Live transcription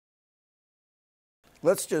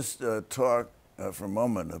Let's just talk for a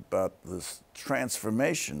moment about this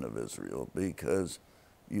transformation of Israel, because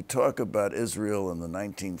you talk about Israel in the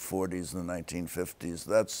 1940s and the 1950s.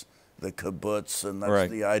 That's the kibbutz, and that's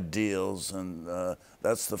the ideals, and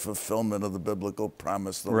that's the fulfillment of the biblical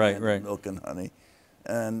promise, the land of milk and honey.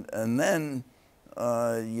 And then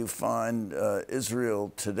you find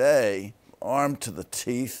Israel today armed to the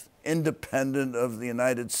teeth, independent of the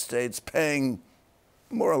United States, paying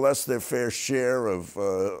more or less their fair share of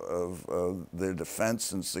their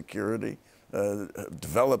defense and security,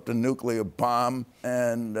 developed a nuclear bomb,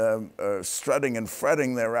 and strutting and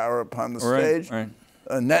fretting their hour upon the stage.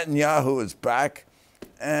 Netanyahu is back,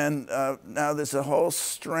 and now there's a whole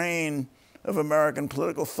strain of American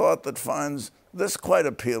political thought that finds this quite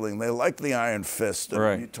appealing. They like the iron fist.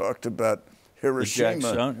 You talked about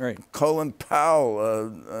Hiroshima. Colin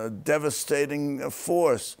Powell, devastating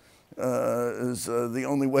force, is the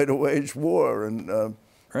only way to wage war. And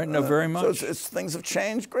no, very much. So things have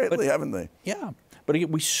changed greatly, haven't they? Yeah, but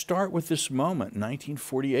again, we start with this moment.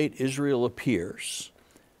 1948, Israel appears,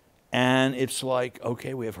 and it's like,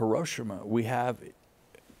 okay, we have Hiroshima, we have,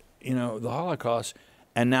 the Holocaust,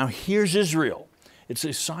 and now here's Israel. It's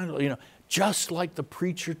a sign, just like the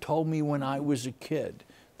preacher told me when I was a kid,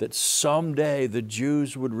 that someday the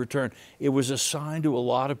Jews would return. It was a sign to a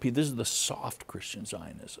lot of people. This is the soft Christian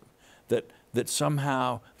Zionism, that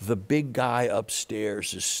somehow the big guy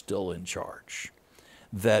upstairs is still in charge.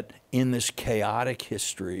 That in this chaotic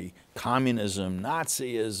history, communism,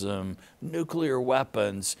 Nazism, nuclear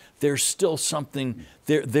weapons, there's still something,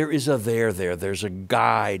 there is a there, there's a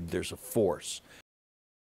guide, there's a force.